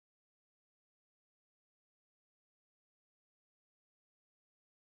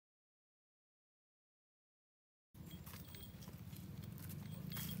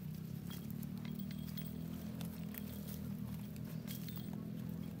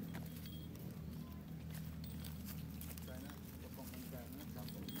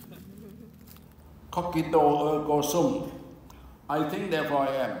cogito ergo sum. I think, therefore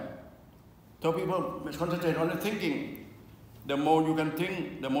I am. So people concentrate on the thinking. The more you can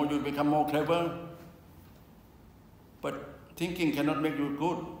think, the more you become more clever. But thinking cannot make you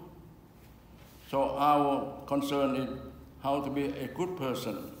good. So our concern is how to be a good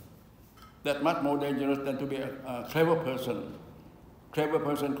person. That's much more dangerous than to be a clever person. Clever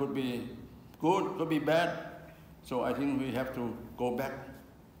person could be good, could be bad. So I think we have to go back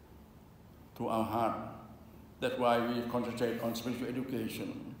to our heart. That's why we concentrate on spiritual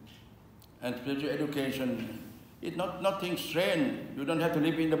education. And spiritual education is nothing strange. You don't have to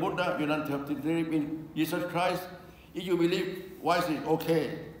live in the Buddha, you don't have to live in Jesus Christ. If you believe wisely,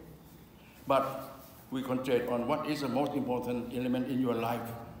 okay. But we concentrate on what is the most important element in your life.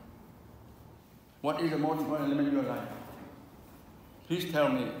 What is the most important element in your life? Please tell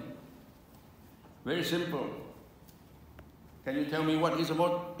me. Very simple. Can you tell me what is the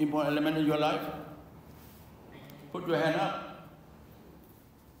most important element in your life? Put your hand up.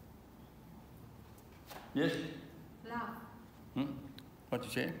 Yes? Love. What you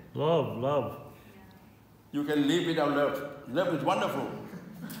say? Love. You can live without love. Love is wonderful.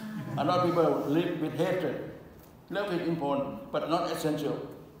 A lot of people live with hatred. Love is important, but not essential.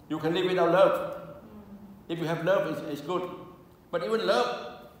 You can live without love. If you have love, it's good. But even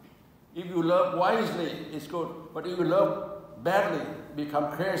love, if you love wisely, it's good. But if you love badly,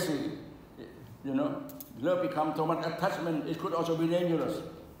 become crazy, love becomes so much attachment, it could also be dangerous.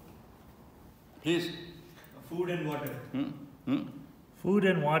 Please. Food and water. Food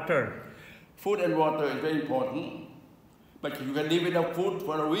and water. Food and water is very important. But you can live without food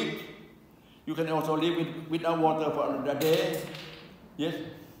for a week. You can also live without water for a day. Yes?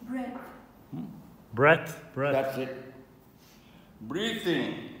 Breath. That's it.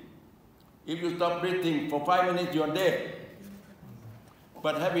 Breathing. If you stop breathing for 5 minutes, you're dead.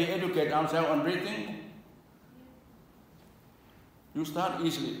 But have we educated ourselves on breathing? You start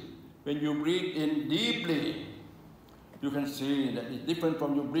easily. When you breathe in deeply, you can see that it's different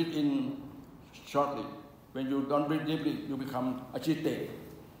from you breathe in shortly. When you don't breathe deeply, you become agitated.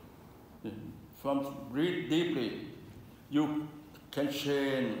 From breathe deeply, you can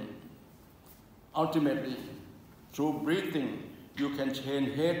change. Ultimately, through breathing, you can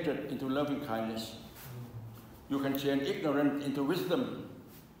change hatred into loving kindness. You can change ignorance into wisdom.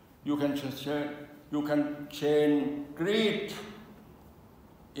 You can change greed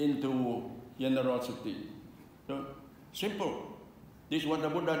into generosity. So, simple. This is what the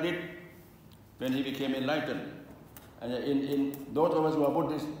Buddha did when he became enlightened. And in those of us who are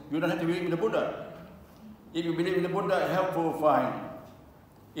Buddhists, you don't have to believe in the Buddha. If you believe in the Buddha, helpful, fine.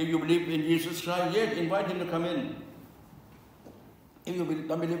 If you believe in Jesus Christ, yes, invite him to come in. If you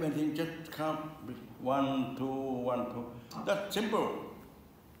don't believe in anything, just come. 1, 2, 1, 2. That's simple.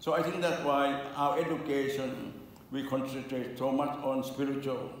 So I think that's why our education, we concentrate so much on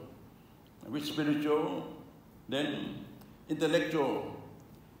spiritual. With spiritual, then intellectual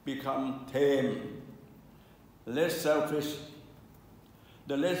become tame, less selfish.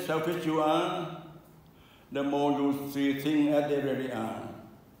 The less selfish you are, the more you see things as they really are.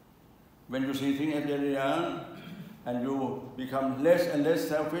 When you see things as they really are, and you become less and less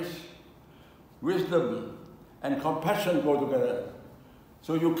selfish, wisdom and compassion go together.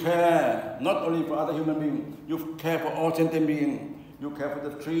 So you care not only for other human beings, you care for all sentient beings. You care for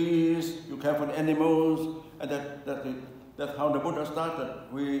the trees, you care for the animals, and that's how the Buddha started.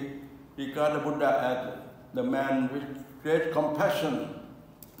 We regard the Buddha as the man with great compassion,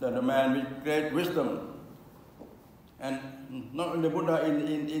 the man with great wisdom. And not only Buddha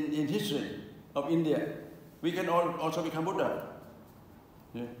in history of India, we can also become Buddha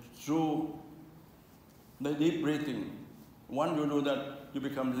through the deep breathing. Once you do that, you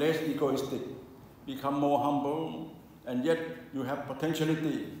become less egoistic, become more humble, and yet you have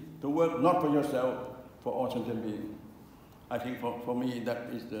potentiality to work not for yourself, for all sentient beings. I think for me that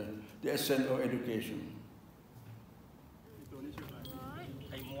is the essence of education.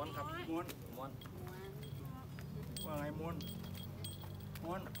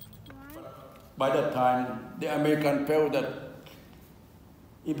 By that time, the Americans felt that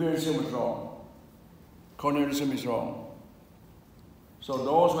imperialism was wrong, colonialism is wrong. So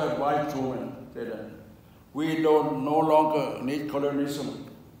those who have white children said that we no longer need colonialism,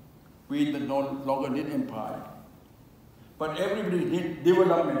 we no longer need empire. But everybody needs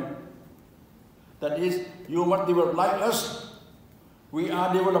development. That is, you must develop like us. We are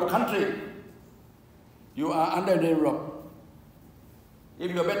a developed country. You are underdeveloped.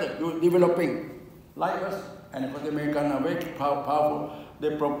 If you are better, you are developing like us. And because the Americans are very powerful,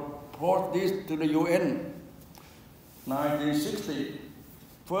 they proposed this to the UN, 1960.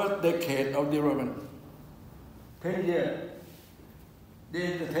 first decade of development. 10 years.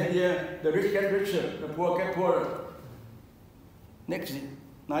 Then the 10 years, the rich get richer, the poor get poorer. Next,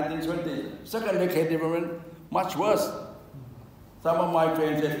 1920, second decade development, much worse. Some of my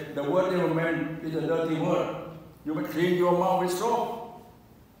friends said, the word development is a dirty word. You must clean your mouth with soap.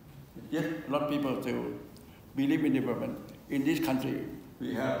 Yet, a lot of people still believe in development. In this country,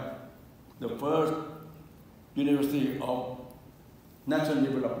 we have the first university of national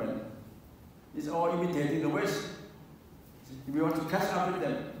development. It's all imitating the West. We want to catch up with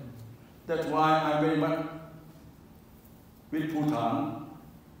them. That's why I'm very much with Bhutan.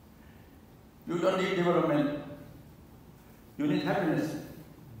 You don't need development. You need happiness.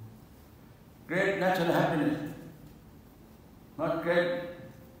 Great national happiness. Not great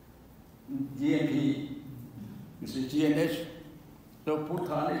GNP. You see, GNH. So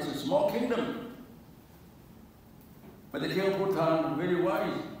Bhutan is a small kingdom. But the king of Bhutan, very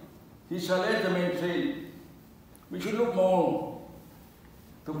wise. He challenged the mainstream. We should look more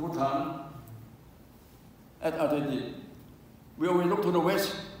to Bhutan as alternative. We always look to the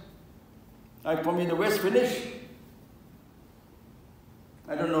West. For me, the West finished.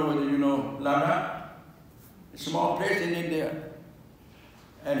 I don't know whether you know Ladakh, a small place in India.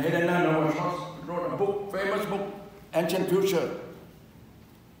 And Helena Novoshots wrote a book, famous book, Ancient Future.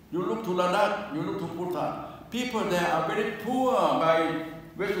 You look to Ladakh, you look to Bhutan. People there are very poor by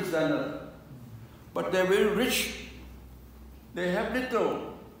Western standards, but they're very rich. They have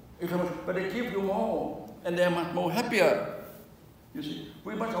little, but they give you more, and they are much more happier. You see,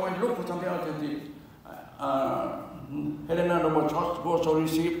 we must always look for something alternative. Helena Novoshots also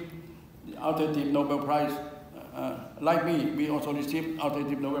received the alternative Nobel Prize. Like me, we also received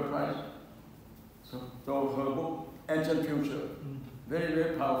alternative Nobel Prize. So her book, Ancient Future, very,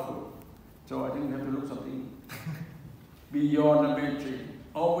 very powerful. So I think we have to look something beyond the mainstream,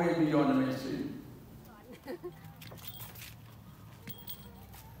 always beyond the mainstream.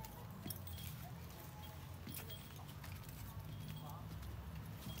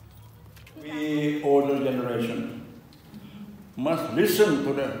 We, older generation, must listen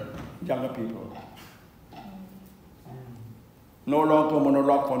to the younger people. No longer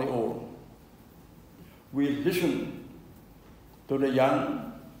monologue for the old. We listen to the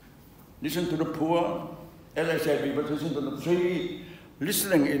young, listen to the poor. As I said, we must listen to the three.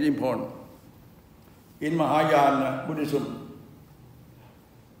 Listening is important. In Mahayana Buddhism,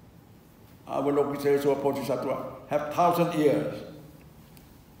 Avalokitesvara Bodhisattva have 1,000 ears.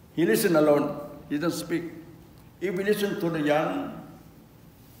 He listens alone, he doesn't speak. If we listen to the young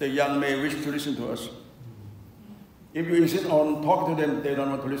may wish to listen to us. If you insist on talking to them, they don't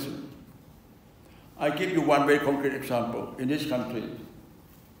want to listen. I give you one very concrete example. In this country,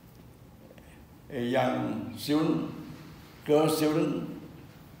 a young student, girl student,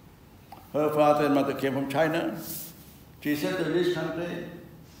 her father and mother came from China. She settled in this country.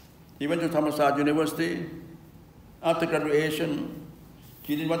 He went to Thammasat University. After graduation,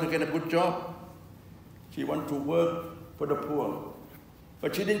 she didn't want to get a good job. She wanted to work for the poor.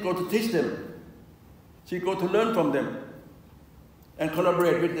 But she didn't go to teach them. She go to learn from them and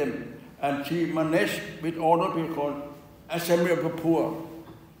collaborate with them. And she managed with all the people called Assembly of the Poor.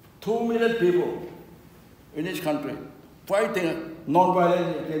 2 million people in this country fighting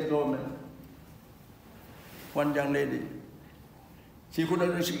non-violently against the government. One young lady, she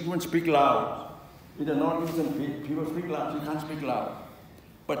couldn't even speak loud. In the Northeastern people speak loud, she can't speak loud.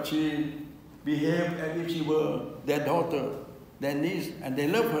 But she behaved as if she were their daughter, their niece, and they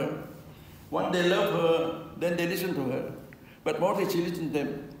love her. Once they love her, then they listen to her. But mostly she listened to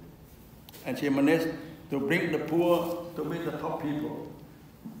them. And she managed to bring the poor to meet the top people.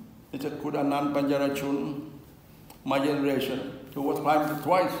 It's a Kudanand Banjarachun, my generation, who was prime minister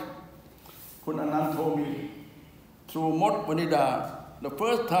twice. Kudanand told me, through Mot Vanida, the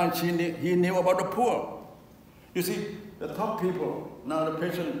first time he knew about the poor. You see, the top people, now the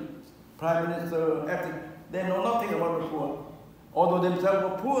present prime minister, they know nothing about the poor. Although themselves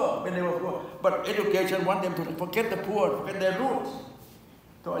were poor when they were poor. But education wants them to forget the poor, forget their roots.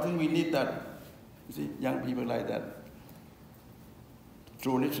 So I think we need that. You see, young people like that.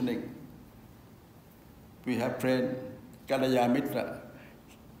 Through listening. We have friends, Kalaya Mitra,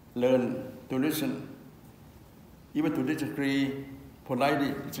 learn to listen. Even to disagree,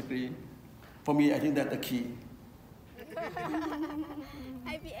 politely disagree. For me, I think that's the key.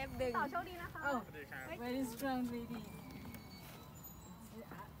 IPF ดึง Oh, very strong lady.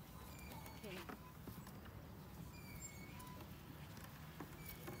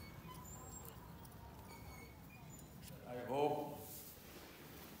 I hope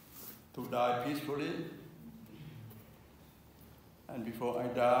to die peacefully. And before I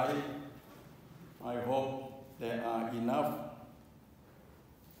die, I hope there are enough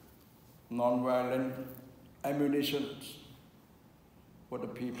non-violent ammunition for the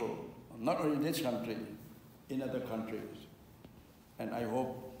people, not only in this country, in other countries. And I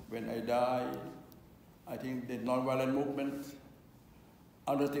hope when I die, I think the non-violent movement,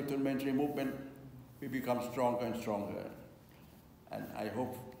 alternative to mainstream movement, will become stronger and stronger. And I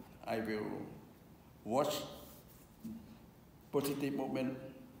hope I will watch positive movement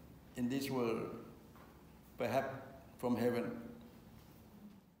in this world, perhaps from heaven.